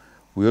do.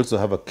 We also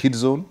have a kid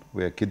zone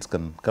where kids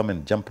can come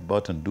and jump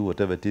about and do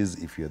whatever it is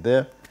if you're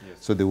there. Yes.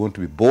 So they won't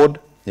be bored,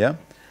 yeah?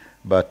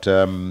 But,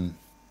 and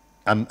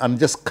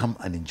just come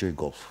and enjoy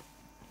golf.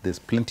 There's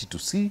plenty to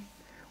see.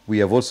 We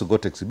have also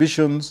got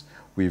exhibitions.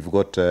 We've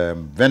got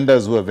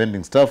vendors who are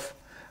vending stuff.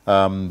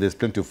 There's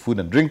plenty of food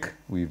and drink.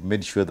 We've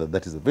made sure that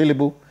that is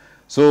available.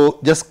 So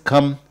just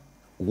come,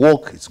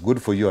 walk. It's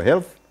good for your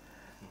health.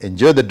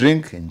 Enjoy the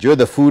drink, enjoy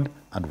the food,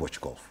 and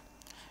watch golf.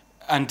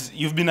 And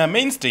you've been a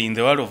mainstay in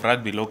the world of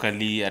rugby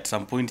locally, at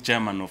some point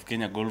chairman of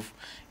Kenya Golf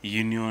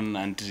Union.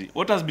 And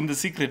what has been the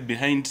secret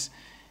behind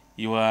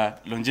your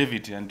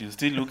longevity? And you're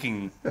still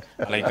looking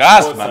like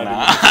us,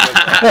 man.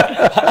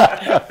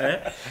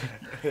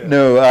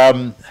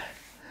 No,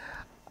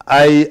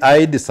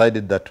 I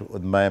decided that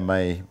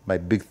my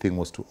big thing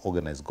was to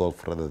organize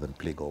golf rather than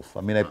play golf.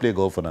 I mean, I play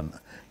golf on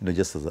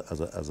just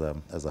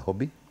as a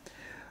hobby,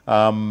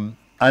 and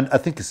I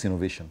think it's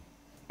innovation.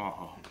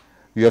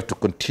 You have to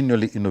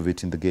continually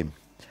innovate in the game.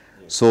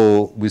 Yes.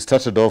 So we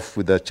started off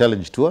with a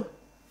challenge tour,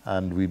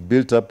 and we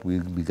built up. We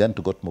began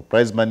to get more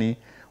prize money.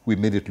 We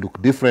made it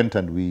look different,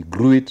 and we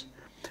grew it.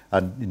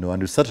 And and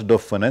we started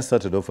off. When I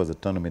started off as a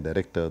tournament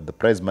director, the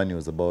prize money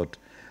was about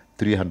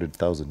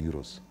 300,000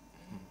 euros.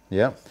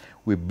 Yeah,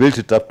 we built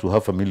it up to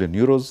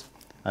 €500,000,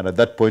 and at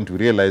that point we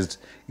realized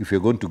if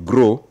we're going to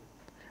grow,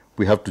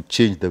 we have to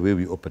change the way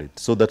we operate.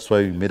 So that's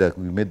why we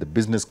made the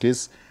business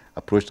case,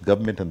 approached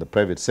government and the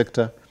private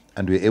sector,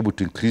 and we were able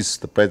to increase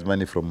the prize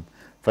money from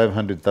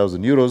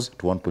 500,000 euros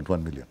to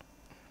 1.1 million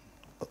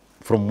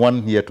from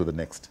 1 year to the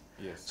next.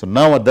 Yes. So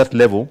now at that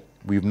level,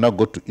 we've now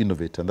got to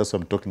innovate, and that's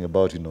what I'm talking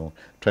about,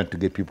 trying to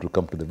get people to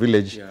come to the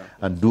village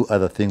and do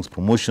other things,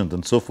 promotions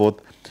and so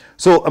forth.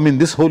 So, I mean,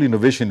 this whole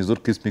innovation is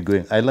what keeps me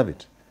going. I love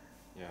it.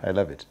 Yeah. I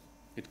love it.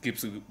 It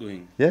keeps you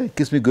going. Yeah, it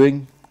keeps me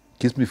going,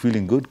 keeps me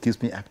feeling good,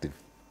 keeps me active.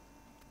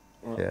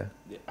 Well, yeah.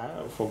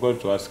 I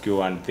forgot to ask you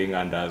one thing,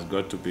 and there's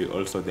got to be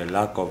also the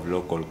lack of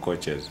local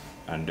coaches.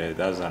 And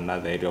that's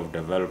another area of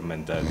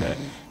development that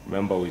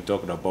remember we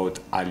talked about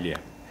earlier.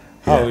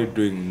 How are you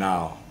doing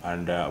now,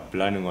 and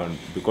planning on,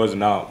 because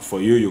now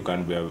for you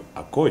can be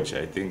a coach,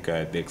 I think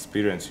the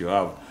experience you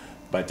have,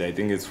 but I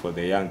think it's for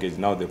the young kids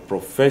now, the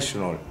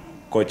professional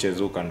coaches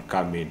who can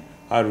come in.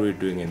 How are we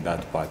doing in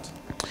that part?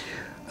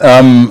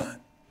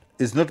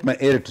 It's not my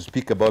area to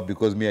speak about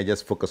because I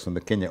just focus on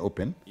the Kenya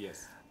Open.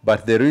 Yes.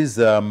 But there is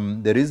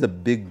a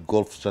big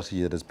golf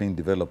strategy that is being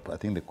developed. I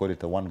think they call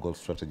it a one golf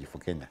strategy for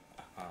Kenya.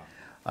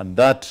 And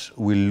that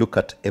will look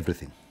at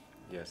everything.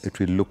 Yes. It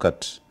will look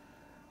at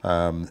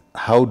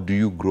how do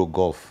you grow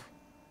golf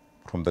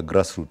from the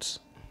grassroots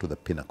to the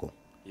pinnacle.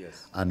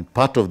 Yes. And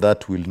part of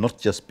that will not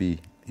just be,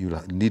 you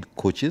need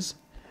coaches.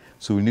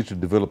 So we need to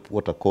develop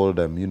what are called,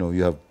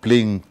 you have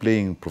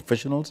playing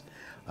professionals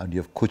and you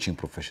have coaching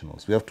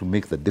professionals. We have to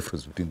make the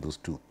difference between those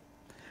two.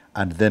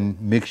 And then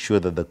make sure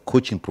that the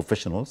coaching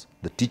professionals,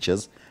 the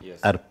teachers,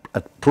 are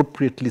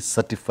appropriately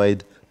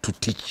certified to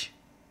teach.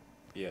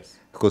 Yes.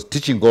 Because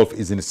teaching golf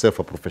is in itself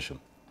a profession.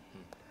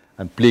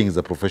 And playing is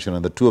a profession,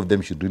 and the two of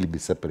them should really be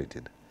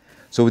separated.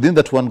 So within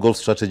that one golf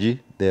strategy,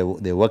 they're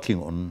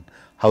working on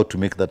how to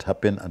make that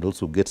happen and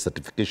also get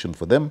certification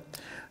for them.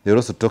 They're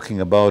also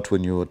talking about,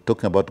 when you're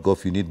talking about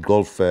golf, you need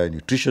golf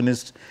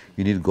nutritionists,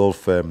 you need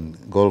golf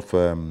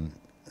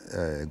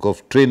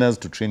trainers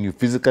to train you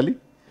physically.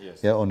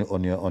 Yes. Yeah,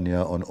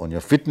 on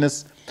your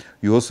fitness.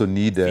 You also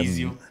need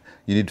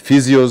you need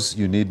physios,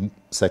 you need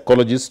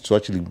psychologists to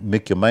actually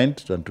make your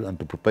mind and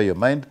to prepare your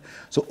mind.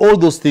 So all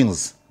those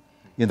things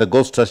in the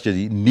golf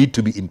strategy need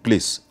to be in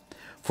place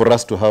for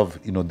us to have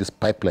this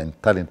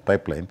talent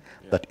pipeline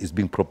that is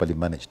being properly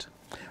managed.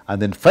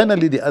 And then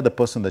finally, the other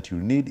person that you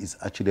need is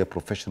actually a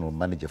professional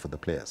manager for the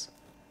players.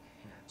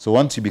 So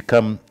once you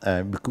become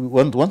a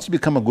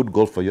good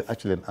golfer, you're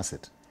actually an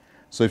asset.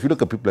 So if you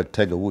look at people like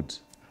Tiger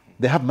Woods,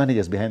 they have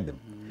managers behind them.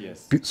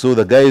 Yes. So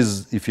the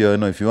guys, if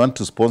you want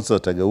to sponsor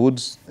Tiger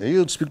Woods,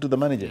 you speak to the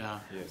manager,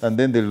 yes. And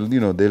then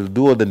they'll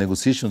do all the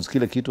negotiations,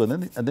 kila kitu,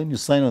 and then you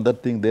sign on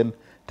that thing. Then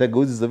Tiger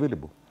Woods is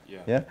available.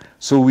 Yeah.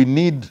 So we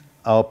need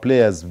our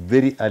players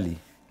very early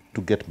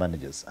to get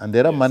managers, and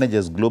there are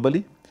managers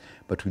globally,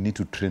 but we need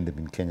to train them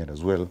in Kenya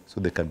as well,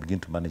 so they can begin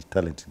to manage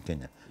talent in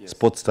Kenya. Yes.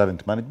 Sports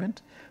talent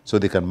management, so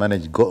they can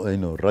manage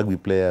rugby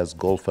players,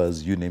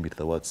 golfers, you name it,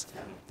 the works.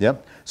 Yeah.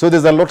 So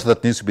there's a lot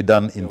that needs to be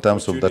done in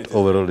terms of that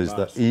overall. Is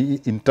that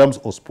in terms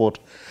of sport,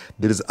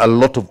 there is a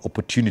lot of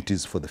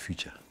opportunities for the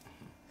future.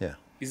 Yeah.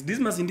 Is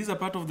Dismas Indiza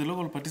part of the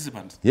local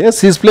participants?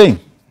 Yes, he's playing.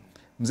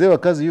 Mzee wa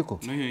kazi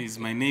yuko. No, he's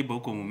my neighbor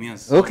huko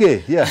Mumias.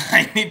 Okay, yeah.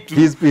 I need to.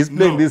 He's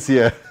playing this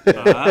year.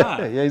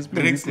 Yeah, he's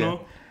playing this year.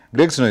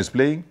 Greg Snow is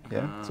playing.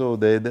 Yeah. So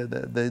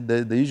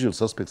the usual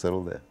suspects are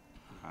all there.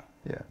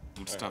 Yeah.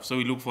 Good stuff. So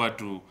we look forward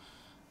to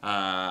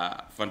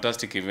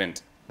fantastic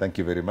event. Thank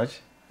you very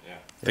much.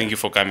 Thank you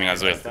for coming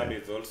as well.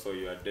 It's also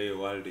your day,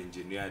 World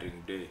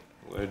Engineering Day.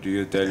 Where do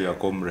you tell your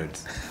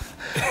comrades?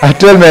 I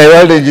tell my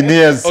world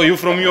engineers. Oh, you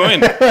from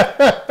UN?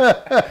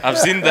 I've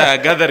seen the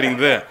gathering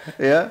there.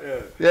 Yeah.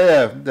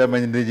 I'm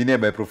an engineer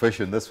by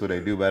profession. That's what I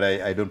do. But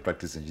I don't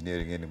practice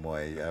engineering anymore.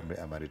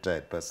 I'm a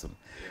retired person.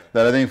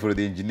 But I think for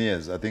the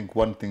engineers, I think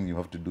one thing you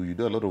have to do, you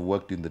do a lot of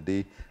work during the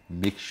day,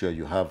 make sure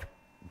you have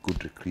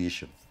good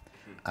recreation.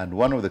 And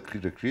one of the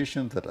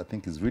recreations that I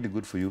think is really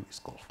good for you is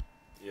golf.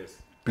 Yes.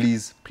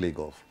 Please play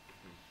golf.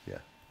 Yeah.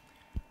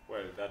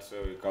 Well, that's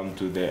where we come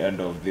to the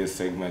end of this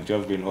segment. You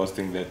have been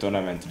hosting the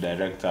tournament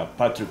director,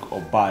 Patrick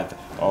Obath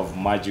of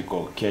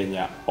Magical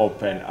Kenya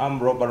Open. I'm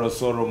Robert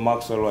Osoro,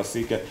 Maxwell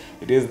Wasike.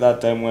 It is that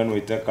time when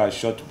we take a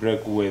short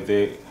break with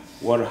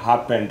what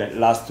happened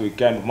last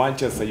weekend.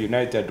 Manchester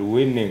United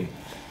winning,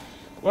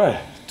 well,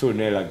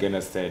 2-0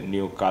 against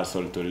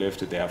Newcastle to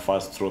lift their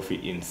first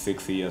trophy in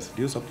 6 years.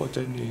 Do you support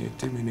any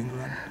team in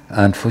England?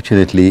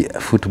 Unfortunately,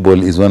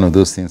 football is one of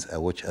those things I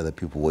watch other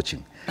people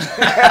watching.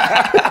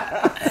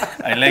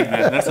 I like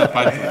that. That's a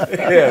fact.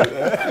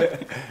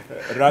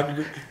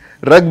 Rugby?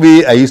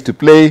 Rugby, I used to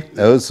play.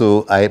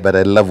 But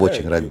I love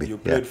watching rugby. You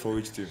played for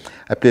which team?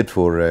 I played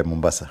for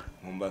Mombasa.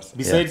 Mombasa.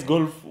 Besides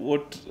golf,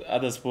 what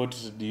other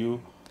sports do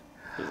you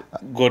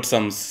got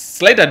some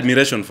slight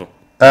admiration for?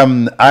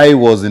 I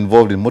was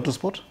involved in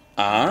motorsport.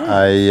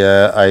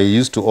 I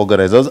used to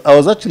organize. I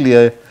was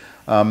actually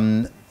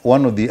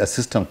one of the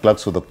assistant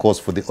clerks for the course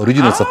for the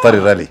original Safari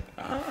Rally.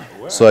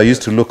 So I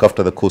used to look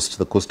after the coast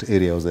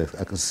area. I was the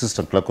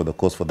assistant clerk of the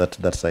course for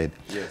that side.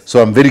 Yes.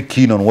 So I'm very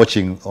keen on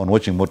watching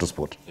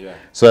motorsport. Yeah.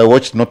 So I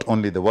watched not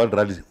only the World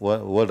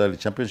Rally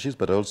Championships,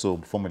 but also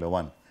Formula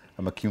One.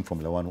 I'm a keen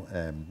Formula One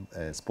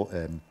sport.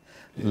 And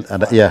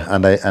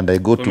I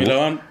go to Formula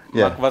One.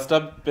 Yeah. Mark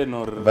Verstappen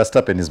or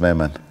Verstappen is my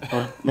man.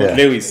 not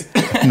Lewis.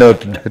 No,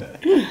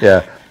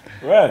 yeah.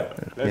 Well,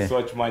 let's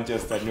watch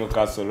Manchester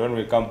Newcastle. When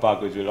we come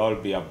back, it will all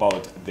be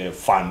about the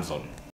fan zone.